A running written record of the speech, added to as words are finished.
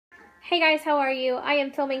Hey guys, how are you? I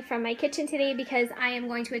am filming from my kitchen today because I am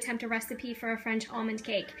going to attempt a recipe for a French almond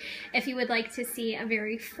cake. If you would like to see a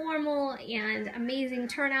very formal and amazing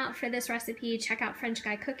turnout for this recipe, check out French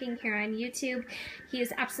Guy Cooking here on YouTube. He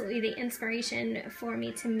is absolutely the inspiration for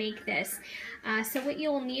me to make this. So what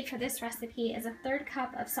you'll need for this recipe is a 1/3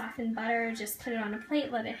 cup of softened butter. Just put it on a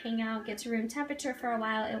plate, let it hang out, get to room temperature for a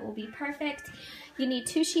while. It will be perfect. You need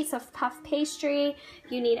 2 sheets of puff pastry.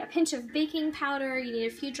 You need a pinch of baking powder. You need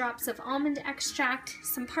a few drops of almond extract,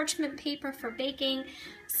 some parchment paper for baking,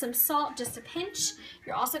 some salt, just a pinch.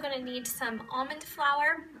 You're also going to need some almond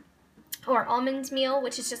flour or almond meal,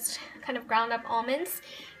 which is just kind of ground up almonds.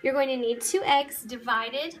 You're going to need 2 eggs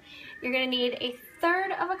divided. You're going to need a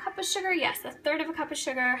 1/3 of a cup of sugar. Yes, a 1/3 of a cup of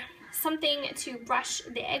sugar. Something to brush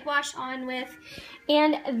the egg wash on with.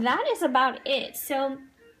 And that is about it. So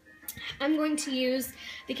I'm going to use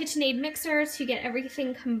the KitchenAid mixer to get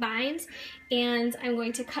everything combined, and I'm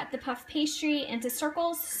going to cut the puff pastry into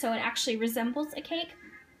circles so it actually resembles a cake,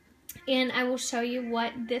 and I will show you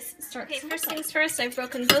what this starts to look like. First things first, I've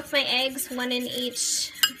broken both my eggs, 1 in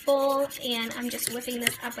each bowl, and I'm just whipping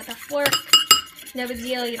this up with a fork. No big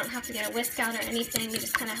deal, you don't have to get a whisk out or anything, you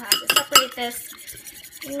just kind of have to separate this.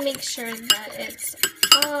 Make sure that it's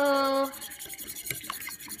all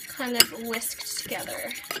kind of whisked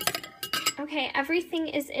together. Okay, everything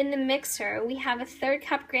is in the mixer. We have a 1/3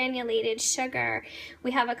 cup granulated sugar.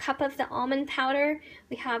 We have a cup of the almond powder.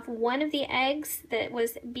 We have 1 of the eggs that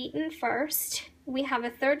was beaten first. We have a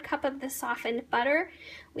 1/3 cup of the softened butter.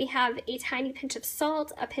 We have a tiny pinch of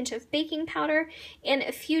salt, a pinch of baking powder, and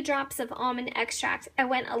a few drops of almond extract. I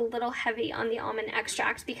went a little heavy on the almond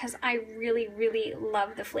extract because I really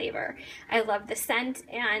love the flavor. I love the scent,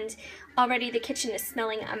 and already the kitchen is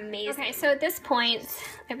smelling amazing. Okay, so at this point,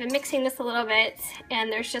 I've been mixing this a little bit,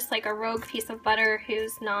 and there's just like a rogue piece of butter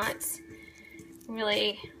who's not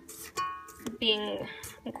really being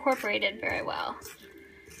incorporated very well.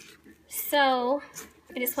 So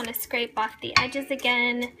I just want to scrape off the edges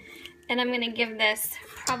again, and I'm going to give this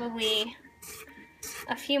probably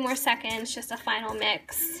a few more seconds, just a final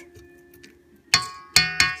mix,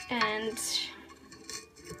 and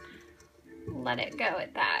let it go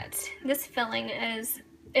at that. This filling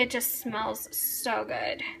it just smells so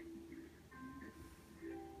good.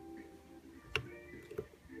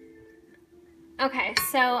 Okay,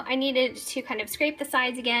 so I needed to kind of scrape the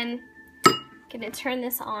sides again. Gonna turn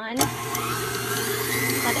this on,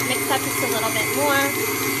 let it mix up just a little bit more.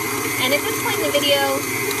 And at this point in the video,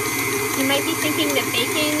 you might be thinking that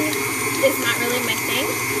baking is not really my thing,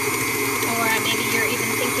 or maybe you're even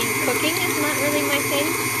thinking cooking is not really my thing.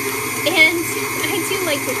 And I do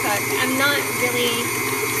like to cook. I'm not really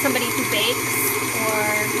somebody who bakes or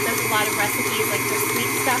does a lot of recipes like for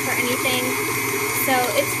sweet stuff or anything. So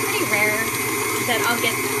it's pretty rare that I'll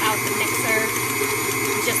get out the mixer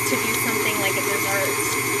just to do something like a dessert.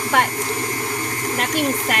 But that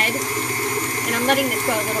being said, and I'm letting this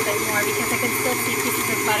go a little bit more because I can still see pieces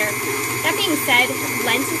of butter. That being said,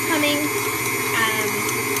 Lent is coming.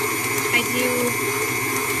 I do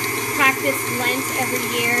practice Lent every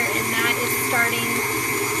year, and that is starting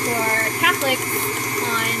for Catholics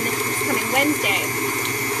on this coming Wednesday.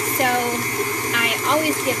 So I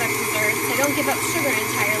always give up desserts. I don't give up sugar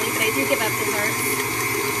entirely, but I do give up desserts.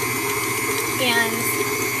 And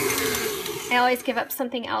I always give up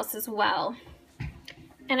something else as well.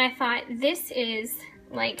 And I thought this is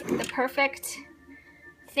like the perfect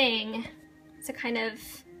thing to kind of,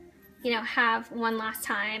 you know, have one last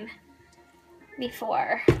time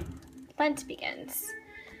before Lent begins.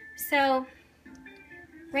 So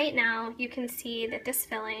right now you can see that this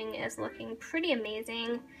filling is looking pretty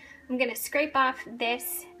amazing. I'm going to scrape off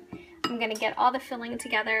this. I'm going to get all the filling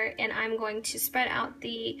together, and I'm going to spread out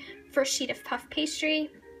the first sheet of puff pastry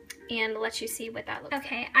and let you see what that looks like.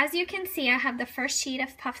 Okay, as you can see, I have the first sheet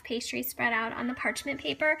of puff pastry spread out on the parchment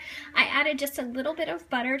paper. I added just a little bit of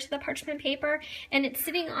butter to the parchment paper, and it's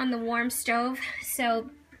sitting on the warm stove, so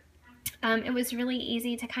it was really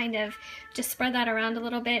easy to kind of just spread that around a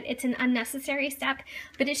little bit. It's an unnecessary step,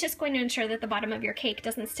 but it's just going to ensure that the bottom of your cake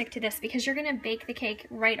doesn't stick to this because you're going to bake the cake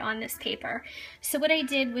right on this paper. So what I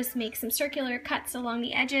did was make some circular cuts along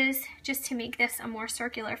the edges just to make this a more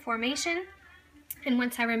circular formation. And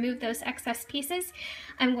once I remove those excess pieces,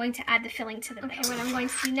 I'm going to add the filling to the middle. Okay, what I'm going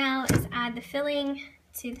to do now is add the filling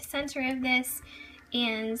to the center of this,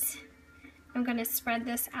 and I'm going to spread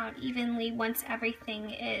this out evenly once everything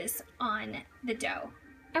is on the dough.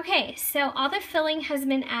 Okay, so all the filling has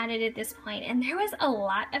been added at this point, and there was a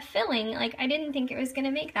lot of filling. Like, I didn't think it was going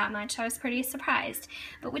to make that much. I was pretty surprised.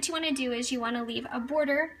 But what you want to do is you want to leave a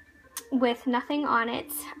border with nothing on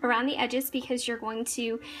it around the edges because you're going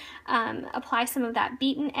to apply some of that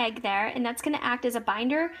beaten egg there, and that's going to act as a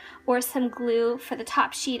binder or some glue for the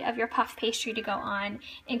top sheet of your puff pastry to go on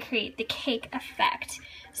and create the cake effect.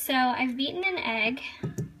 So I've beaten an egg,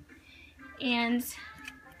 and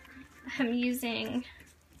I'm using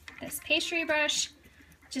this pastry brush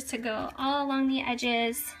just to go all along the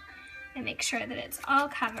edges and make sure that it's all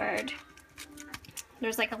covered.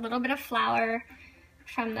 There's like a little bit of flour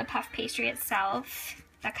from the puff pastry itself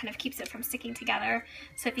that kind of keeps it from sticking together.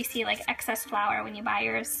 So if you see like excess flour when you buy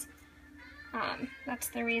yours, that's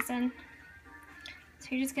the reason. So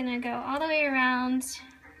you're just gonna go all the way around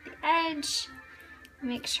the edge,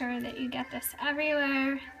 make sure that you get this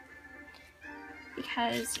everywhere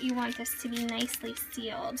because you want this to be nicely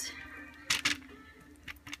sealed.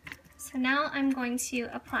 So now I'm going to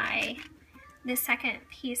apply the second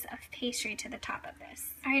piece of pastry to the top of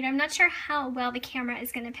this. All right, I'm not sure how well the camera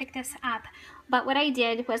is going to pick this up, but what I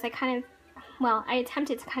did was I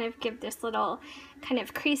attempted to kind of give this little kind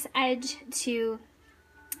of crease edge to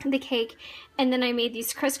the cake, and then I made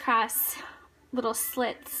these crisscross little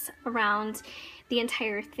slits around the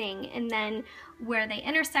entire thing, and then where they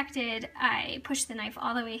intersected, I pushed the knife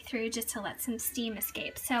all the way through just to let some steam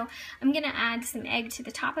escape. So I'm gonna add some egg to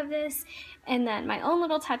the top of this, and then my own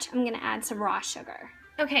little touch, I'm gonna add some raw sugar.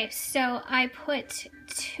 Okay, so I put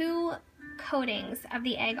 2 coatings of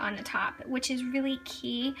the egg on the top, which is really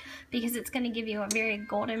key because it's going to give you a very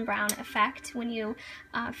golden brown effect when you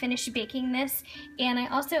finish baking this. And I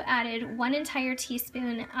also added 1 entire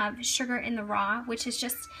teaspoon of sugar in the raw, which is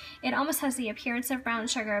just, it almost has the appearance of brown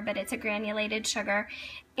sugar, but it's a granulated sugar,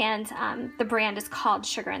 and the brand is called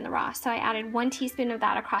Sugar in the Raw. So I added 1 teaspoon of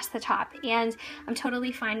that across the top, and I'm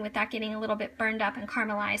totally fine with that getting a little bit burned up and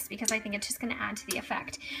caramelized because I think it's just going to add to the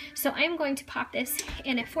effect. So I'm going to pop this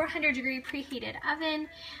in a 400-degree preheated oven.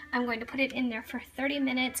 I'm going to put it in there for 30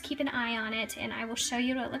 minutes, keep an eye on it, and I will show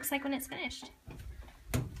you what it looks like when it's finished.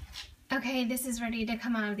 Okay, this is ready to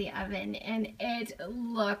come out of the oven, and it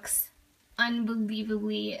looks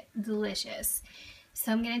unbelievably delicious.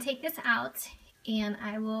 So I'm going to take this out and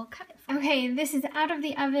I will cut it. Okay, this is out of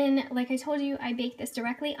the oven. Like I told you, I baked this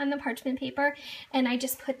directly on the parchment paper, and I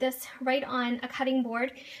just put this right on a cutting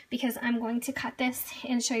board because I'm going to cut this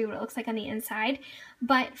and show you what it looks like on the inside.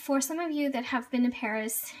 But for some of you that have been to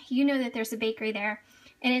Paris, you know that there's a bakery there,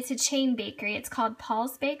 and it's a chain bakery. It's called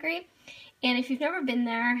Paul's Bakery, and if you've never been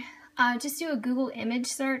there, just do a Google image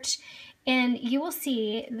search and you will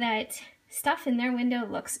see that stuff in their window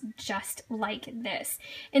looks just like this.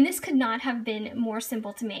 And this could not have been more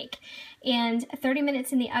simple to make. And 30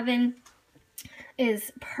 minutes in the oven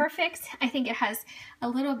is perfect. I think it has a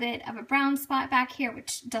little bit of a brown spot back here,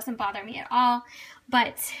 which doesn't bother me at all,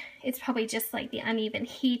 but it's probably just like the uneven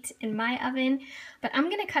heat in my oven. But I'm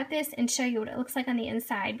gonna cut this and show you what it looks like on the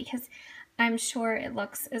inside because I'm sure it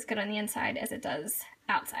looks as good on the inside as it does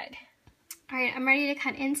outside. All right, I'm ready to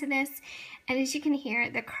cut into this, and as you can hear,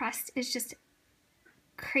 the crust is just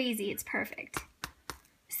crazy. It's perfect.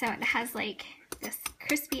 So it has like this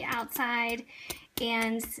crispy outside,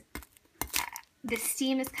 and the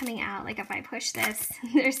steam is coming out. Like if I push this,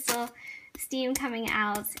 there's still steam coming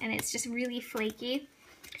out, and it's just really flaky.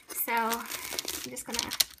 So I'm just gonna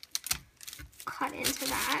cut into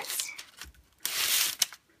that.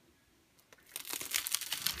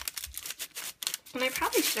 And I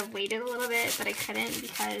probably should have waited a little bit, but I couldn't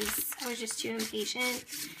because I was just too impatient,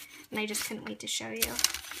 and I just couldn't wait to show you.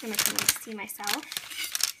 And I couldn't wait to see myself.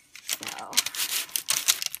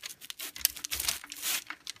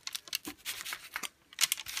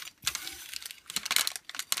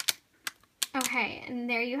 So. Okay, and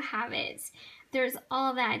there you have it. There's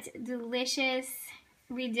all that delicious,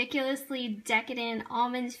 ridiculously decadent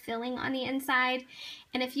almond filling on the inside.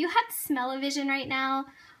 And if you had smell-o-vision right now,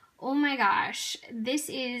 oh my gosh, this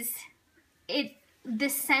is it. The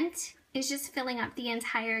scent is just filling up the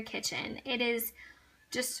entire kitchen. It is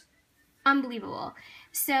just unbelievable.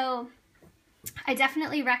 So I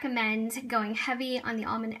definitely recommend going heavy on the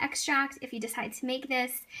almond extract if you decide to make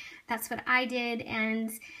this. That's what I did,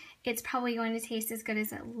 and it's probably going to taste as good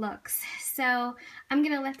as it looks. So I'm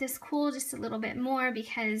gonna let this cool just a little bit more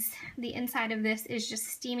because the inside of this is just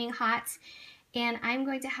steaming hot. And I'm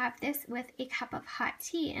going to have this with a cup of hot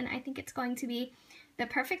tea, and I think it's going to be the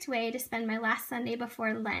perfect way to spend my last Sunday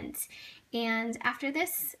before Lent. And after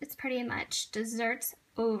this, it's pretty much dessert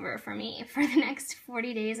over for me for the next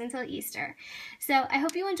 40 days until Easter. So I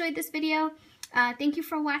hope you enjoyed this video. Thank you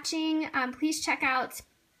for watching. Please check out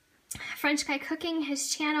French Guy Cooking,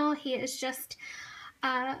 his channel. He is just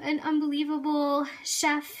an unbelievable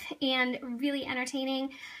chef and really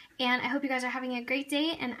entertaining. And I hope you guys are having a great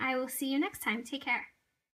day, and I will see you next time. Take care.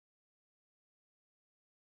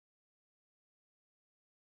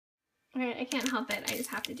 Alright, I can't help it. I just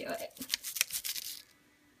have to do it.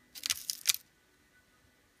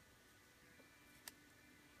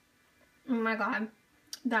 Oh my god.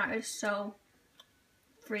 That is so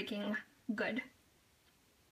freaking good.